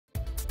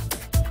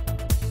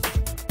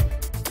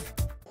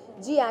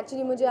जी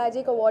actually मुझे आज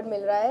एक अवार्ड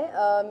मिल रहा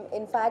है।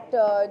 इनफैक्ट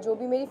जो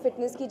भी मेरी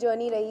फ़िटनेस की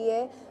जर्नी रही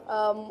है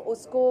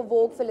उसको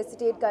वोग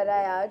फेलिसिटेट कर रहा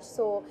है आज।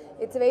 So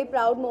it's a very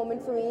proud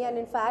moment for me. And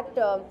in fact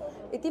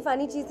इतनी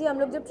फ़नी चीज़ थी, हम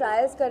लोग जब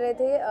ट्रायल्स कर रहे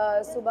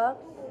थे सुबह,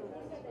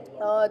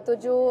 तो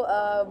जो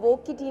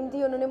वोग की टीम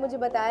थी उन्होंने मुझे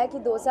बताया कि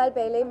 2 साल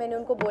पहले मैंने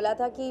उनको बोला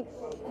था कि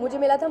मुझे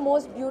मिला था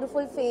मोस्ट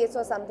ब्यूटीफुल फेस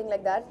और समथिंग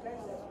लाइक दैट।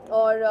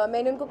 और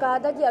मैंने उनको कहा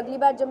था कि अगली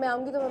बार जब मैं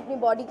आऊँगी तो मैं अपनी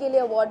बॉडी के लिए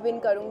अवार्ड विन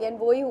करूँगी, एंड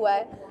वो ही हुआ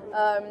है।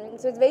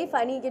 सो इट्स वेरी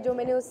फ़नी कि जो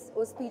मैंने उस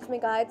स्पीच में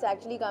कहा it's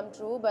actually come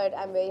true, but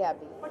I am very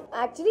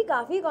happy. Actually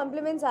काफ़ी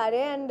कॉम्प्लीमेंट्स आ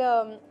रहे हैं, एंड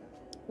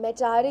मैं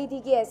चाह रही थी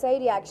कि ऐसा ही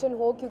रिएक्शन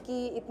हो,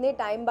 क्योंकि इतने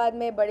टाइम बाद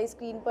मैं बड़े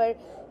स्क्रीन पर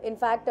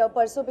इनफैक्ट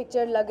परसों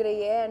पिक्चर लग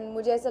रही है एंड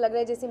मुझे ऐसा लग रहा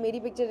है जैसे मेरी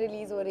पिक्चर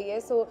रिलीज़ हो रही है।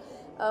 सो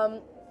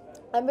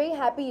आई एम वेरी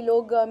हैप्पी।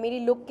 लोग मेरी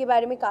लुक के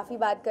बारे में काफ़ी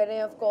बात कर रहे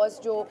हैं। ऑफ कोर्स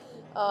जो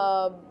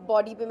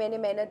बॉडी पे मैंने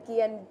मेहनत की,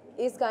 एंड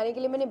इस गाने के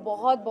लिए मैंने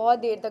बहुत बहुत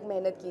देर तक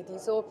मेहनत की थी।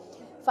 सो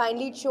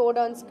finally it showed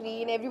on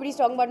screen. Everybody's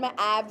talking about my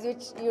abs,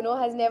 which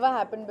has never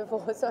happened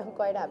before, so I'm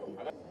quite happy.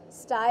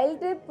 Style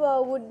tip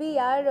would be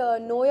यार,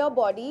 know your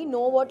body,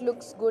 know what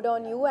looks good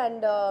on you,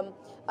 and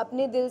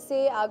अपने दिल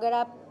से अगर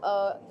आप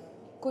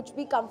कुछ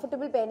भी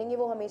comfortable पहनेंगे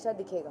वो हमेशा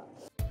दिखेगा।